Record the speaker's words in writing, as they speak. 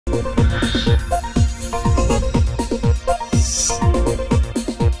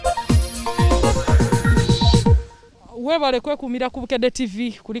webale kwekumira ku Bukedde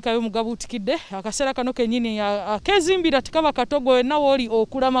TV kulikayo mugabo Bukedde akaseera kano kenyini Akeezimbira tikaba katogo na woli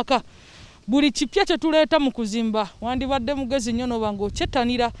okulamaka buli kipya kye tuleeta mu kuzimba wandibadde mugezi nnyo nobango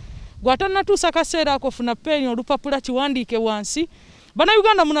kyetanira gwatana tusa kaseera akofuna penny olupapula kiwandiike wansi bana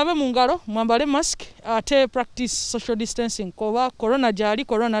Uganda munabe mu ngalo mwambale mask ate practice social distancing koba corona jali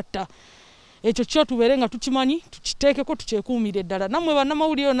corona ta ekyo kyo tubeere nga tukimanyi tukiteekeko tukyekuumire ddala namwe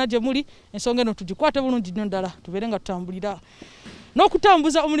bannamawulire yonna gye muli ensonga eno tugikwate bulungi nnyo ddala tubeere nga tutambulira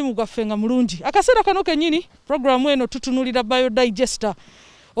n'okutambuza omulimu gwaffe nga mulungi akaseera kano kennyini programu eno tutunulira Biodigester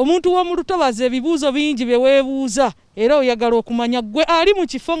omuntu w'omu lutobazi ebibuuzo bingi bye weebuuza era oyagala okumanya gwe ali mu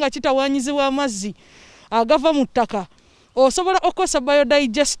kifo nga kitawaanyizibwa amazzi agava mu ttaka osobola okosa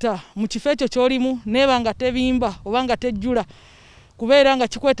Biodigester mu kifo ekyo ky'olimu neeba nga tebimba oba nga tejjula kubeera nga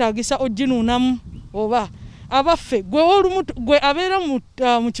kikwetaagisa oginuunamu oba abaffe gwe abeera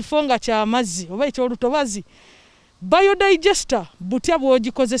mu kifo nga ky'amazzi oba eky'olutobazi Biodigester butya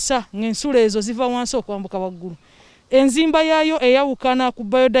bw'ogikozesa ng'ensula ezo ziva wansi okwambuka waggulu enzimba yaayo eyawukana ku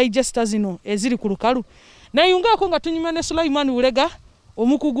Biodigester zino eziri ku lukalu nayungaako nga tunyuma ne Sulaiman Bulega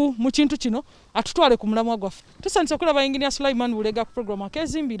omukugu mu kintu kino atutwale ku mulamwa gwaffe tusanyusa okulaba Engineer Sulaiman Bulega ku programu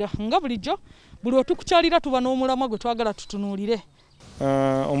Akeezimbira nga bulijjo buli otukukyalira tuba n'omulamwa gwe twagala tutunuulire.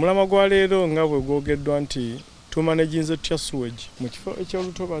 Omulamwa gwa leero nga bwe gwogeddwa nti tumanaginze tutya sewage mu kifo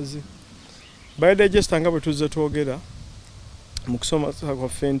eky'olutobazi. Biodigester nga bwe tuzze twogera mu kusoma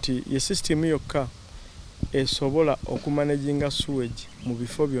kwaffe nti ye system yokka esobola okumanaginga sewage mu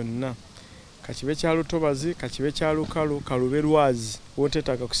bifo byonna kakibe kya lutobazi kakibe kya lukalu kalube lwazi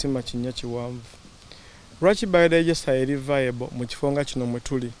woteetaaga kusima kinnya kiwanvu. Lwaki Biodigester eri viable mu kifo nga kino mwe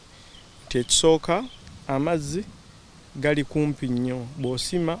tuli nti ekisooka amazzi gali kumpi nnyo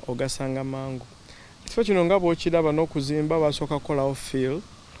bw'osima ogasanga mangu. Ekifo kino nga bw'okiraba n'okuzimba basooka kukolawo fill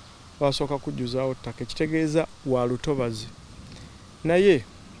basooka kujjuzaawo ttaka ekitegeeza wa lutobazi naye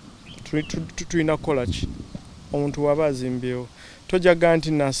tulina kukola ki omuntu waba azimbyewo tojaga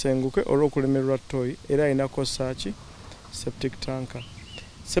nti nasenguke olw'okulemererwa toyi era alina kosa ki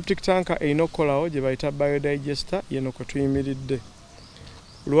septic tanka erina okukolawo gye bayita Biodigester yeno kwe tuyimiridde.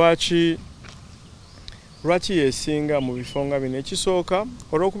 Lwaki yesinga mu bifo nga bino ekisooka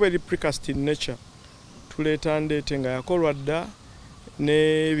olw'okuba eri precast in nature tuleeta ndeete nga yakolwa dda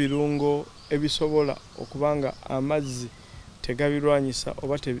n'ebirungo ebisobola okubanga amazzi tegabirwanyisa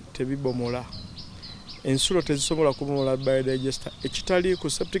oba tebibomola ensulo tezisobola kubomola Biodigester ekitali ku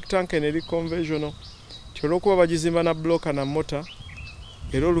septic tank eri conventional kyolw'okuba bagizimba na bloka na mota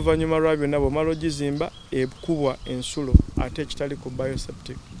era oluvannyuma lwa byonna bw'omala ogizimba ekubwa ensulo ate ekitali ku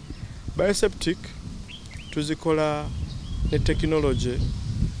bioseptic tuzikola ne technology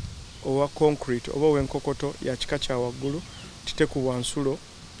owa concrete oba ow'enkokoto ya kika kya waggulu titekubwa nsulo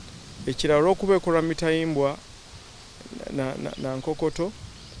ekirala olw'okuba ekolwa mitayimbwa na nkokoto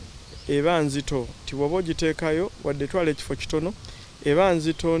eba nzito nti bw'oba ogiteekayo wadde twala ekifo kitono eba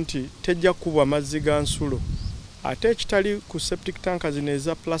nzito nti tejja kubwa mazzi ga nsulo ate ekitali ku septic tanka zino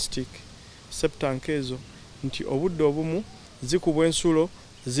eza plastic septank ezo nti obudde obumu zikubwa ensulo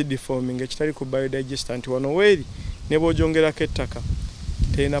zideforming ekitali ku Biodigester nti wano weeri ne bw'ogyongerako ettaka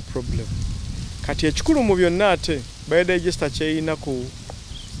terina problem. Kati ekikulu mu byonna ate Biodigester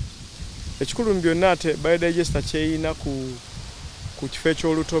kyeyina ku kifo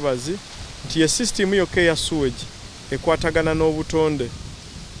eky'olutobazi nti ye system yokka eya sewage ekwatagana n'obutonde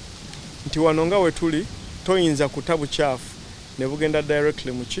nti wano nga we tuli toyinza kuta bukyafu ne bugenda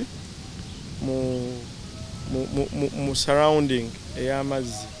directly mu surrounding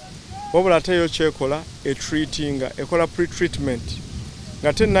ey'amazzi wabula ate yo kyekola etreatinga ekola pre-treatment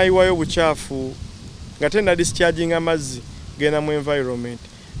nga tennayiwayo bukyafu nga tenna discharging amazzi genda mu environment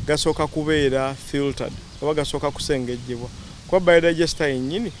gasooka kubeera filtered oba gasooka kusengejjebwa kuba Biodigester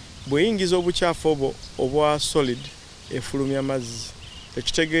yennyini bweyingiza obukyafu obwo obwa solid efulumya amazzi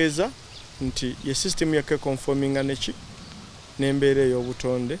ekitegeeza nti ye system yake conforminga n'embeera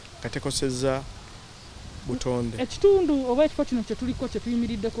ey'obutonde nga tekosezza butonde. Ekitundu oba ekifo kino kye tuliko kye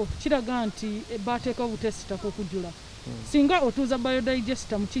tuyimiriddeko kiraga nti baateekawo butesitako okujjula singa otuuza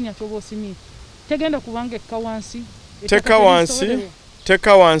Biodigester mu kinnya ky'oba osimye tegenda kubanga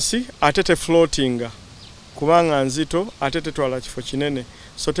teka wansi ate tefloatinga kubanga nzito ate tetwala kifo kinene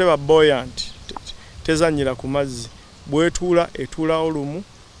so teba buoyant tezanyira ku mazzi bwetuula etuulawo lumu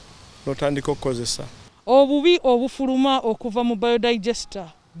n'otandika okukozesa obubi obufuluma okuva mu Biodigester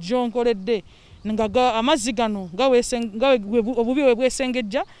gy'onkoledde nga amazzi gano obubi we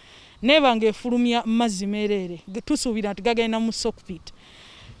bwesengejja neeba ng'efulumya mazzi meereere tusuubira nti gagenda mu sockpit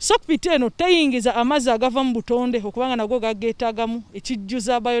Sockpit eno teyingiza amazzi agava mu butonde okubanga nago gageetagamu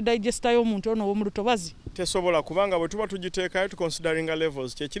ekijjuza biodigester y'omuntu ono w'omu lutobazi. Tesobola kubanga bwe tuba tugiteekayo tuconsideringa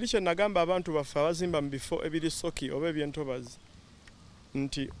levels kyekiri kye nagamba abantu baffe abazimba mu bifo ebiri soki oba ebyentobazi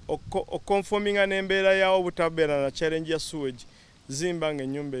nti okonfominga n'embeera yawo obutabeera na challenge ya sewage zimba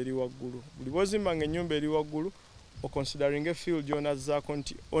ng'ennyumba eri waggulu. Buli bw'ozimba ng'ennyumba eri waggulu oconsideringa field gy'onazzaako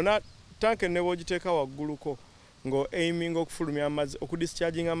nti ona tanke ne bw'ogiteeka wagguluko ngo aiming okufulumya amazzi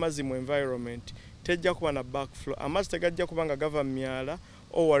okudischarging amazzi mu environment tejja kuba na backflow. Amazzi tegajja kubanga gava mu myala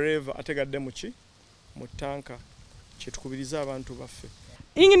or wherever ategadde mu ki mu tanka. Kyetukubiriza abantu baffe.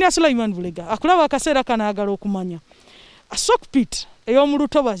 Engineer Sulaiman Bulega akulaba akaseera kanaagala okumanya Sockpit ey'omu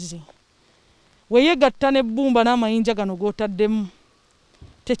lutobazi weyegatta n'ebbumba n'amayinja gano g'otaddemu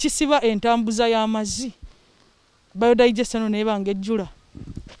tekisiba entambuza y'amazzi biodigester neeba ng'ejjula.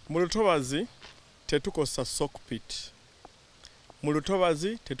 Mu lutobazi tetukosa Sockpit. Mu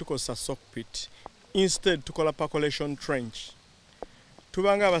lutobazi tetukosa Sockpit. Instead tukola percolation trench.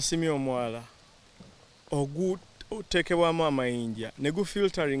 Tubanga abasimye omwala oguteekebwamu amayinja ne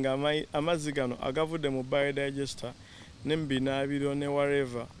gufiltering amazzi gano agavudde mu biodigester n'embinaabiro ne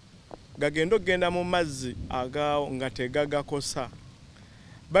wherever gagenda okugenda mu mazzi agaawo nga tegagakosa.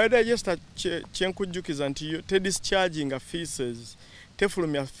 Biodigester kyenkujjukiza nti tedischarginga feces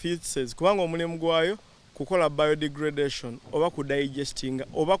tefulumya feces kubanga omulimu gwayo kukola biodegradation oba kudigestinga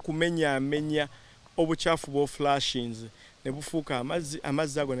oba kumenyaamenya obukyafu bw'oflashings ne bufuuka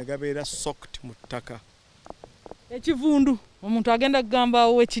amazzi ago ne gabeera soaked mu ttaka. Ekivundu omuntu agenda kugamba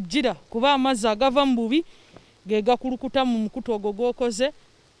wekijjira kuba amazzi agava mu bubi ge gakulukuta mu mukutu ogwo gw'okoze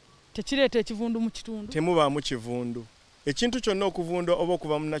tekireeta ekivundu mu kitundu. Temubaamu kivundu. Ekintu kyonna okuvunda oba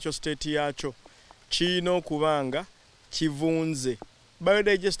okuva mu nakyo state yakyo kirina okubanga kivunze.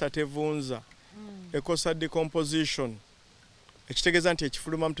 Biodigester tevunza ekosa decomposition ekitegeeza nti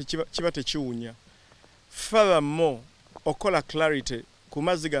ekifulumamu kiba tekiwunya. Furthermore okola clarity ku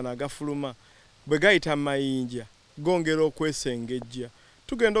mazzi gano agafuluma bwe gayita mayinja gongera okwesengejja.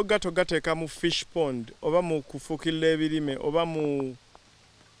 Tugenda okugatogateeka mu fish pond oba mu kufuukirira ebirime oba mu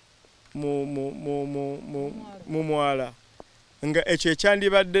mwala nga ekyo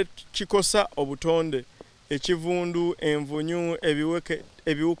ekyandibadde kikosa obutonde ekivundu envunyu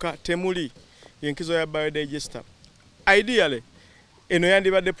ebiwuka temuli yenkizo ya biodigester. Ideally eno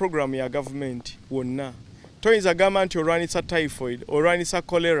yandibadde program ya government wonna. Toyinza gamba nti olwanisa typhoid olwanisa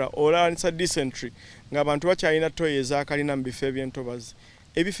cholera olwanisa dysentery ng'abantu bakyalina toyi ezaakalina mu bifo eby'entobazi.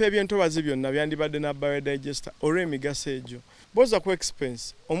 Ebifo eby'entobazi byonna byandibadde na biodigester olw'emigaso egyo. Boza ku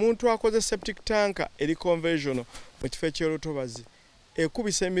expense omuntu akoze septic tanka eri conventional mu kifo eky'olutobazi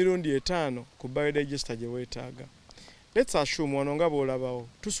ekubisa emirundi 5 ku biodigester gye weetaaga. Let's assume wano nga bw'olabawo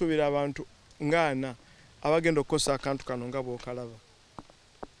tusuubira abantu ng'ana abagenda okukosa akantu kano nga bw'okalaba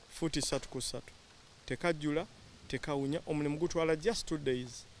fuuti 3 tekajjula tekawunya omulimu gutwala just 2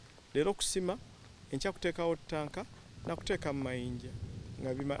 days. Leero kusima enkya kuteekawo tanka nakuteeka mu mayinja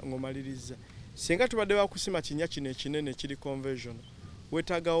ng'omaliriza. Singa tubadde bakusima kinnya kino ekinene kiri conventional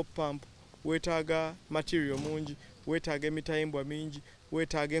weetaagawo pump weetaaga material mungi weetaaga emitayimbwa mingi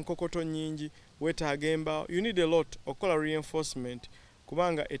weetaaga enkokoto nnyingi weetaaga embaawo. You need a lot okukola reinforcement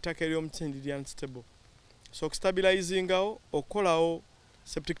kubanga ettaka ery'omutindi lya unstable. So okustabilizingawo okukolawo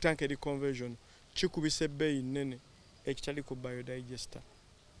septic tank eri conventional kikubisa ebbeeyi nnene ekitali ku biodigester.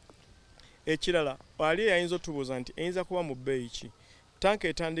 Ekirala ali yayinza otubuuza nti eyinza kuba mu bbeeyi ki. Tanka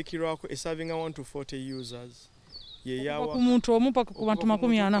etandikirwako esavinga 1 to 40 users. Ku muntu omu paka ku bantu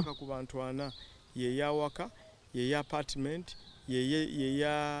 40. Ku bantu 4 yeyawaka yeya apartment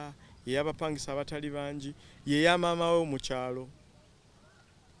yeyabapangisa abatali bangi yeya maama we mu kyalo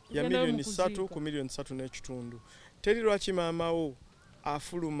ya milioni 3 ku milioni 3 n'ekitundu. Teri lwaki maama wo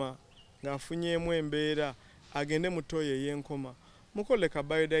afuluma ng'afunyeemu embeera agende mu toyi ey'enkoma mukole ka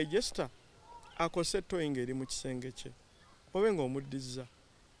biodigester akose toyi ng'eri mu kisenge kye obe ng'omuddiza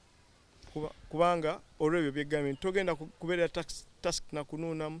kubanga olw'ebyo byegambye togenda kubeera task na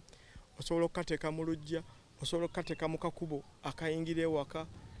kunuunamu. Osobola okukateeka mu lujja osobola okukateeka mu kakubo akayingira ewaka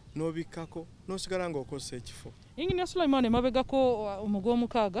n'obikkako n'osigala ng'okosa ekifo. Engineer Sulaiman emabegako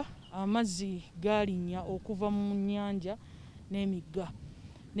omugw'omukaaga amazzi galinnya okuva mu nnyanja n'emigga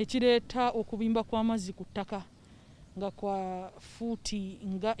ne kireeta okubimba kw'amazzi ku ttaka nga kwa fuuti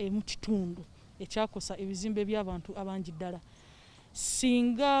nga emu kitundu ekyakosa ebizimbe by'abantu abangi ddala.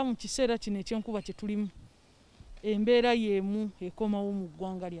 Singa mu kiseera kino eky'enkuba kye tulimu embeera y'emu ekomawo mu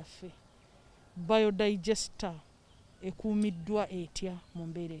ggwanga lyaffe biodigester ekuumiddwa etya mu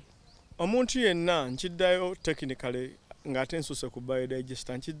mbeera eyo? Omuntu yenna nkiddayo technically ng'ate nsuse ku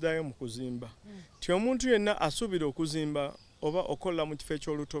biodigester nkiddayo mu kuzimba. Ti omuntu yenna asuubira okuzimba oba okola mu kifo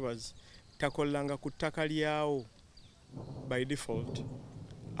eky'olutobazi takolanga ku ttaka lyawo by default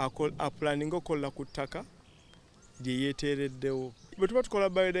apulaninga okola ku ttaka lye yeeteereddewo. Bwe tuba tukola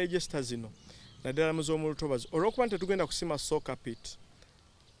biodigester zino naddala mu z'omulutobazi olw'okuba nti tetugenda kusima soccer pit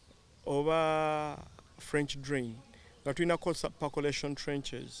oba French drain nga tulina percolation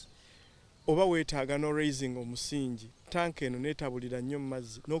trenches oba weetaaga no raising omusingi tank eno neetabulira nnyo mu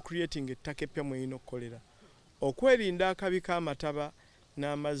mazzi no creating ettaka eppya mweyina okukolera okwerinda akabi k'amataba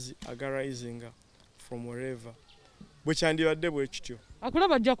n'amazzi aga risinga from wherever bwe kyandibadde bwe kityo.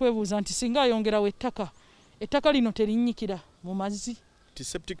 Akulaba ajja kwebuuza nti singa ayongerawo ettaka lino terinnyikira mu mazzi.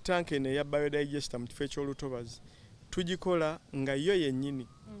 Septic tank eno eya biodigester mu kifo eky'olutobazi tugikola nga yo yennyini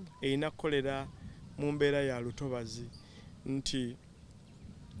erina kukolera mu mbeera ya lutobazi nti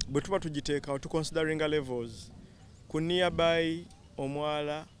bwe tuba tugiteekawo tuconsideringa levels ku nearby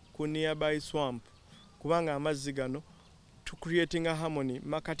omwala ku nearby swamp kubanga amazzi gano creating a harmony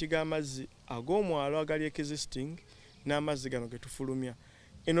makati g'amazzi ag'omwalo agali existing n'amazzi gano ge tufulumya.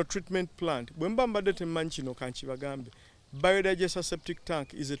 Eno treatment plant bwe mba mbadde temmanyi kino kankibagambe biodigester septic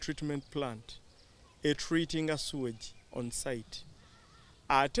tank is a treatment plant a treating a sewage on site.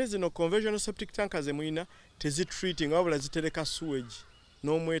 Ate zino conventional septic tank zemuyina tezitreating wabula zitereka sewage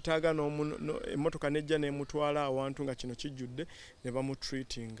n'omwetaaga emmotoka nejja n'emutwala awantu nga kino kijjudde ne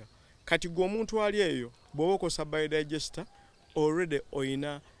bamutreatinga. Kati gwe omuntu ali eyo bw'oba okosa biodigester already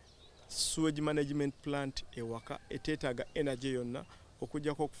oyina sewage management plant ewaka eteetaaga energy yonna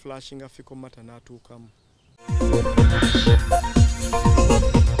okujjako okuflashinga fecal matter n'atuukamu.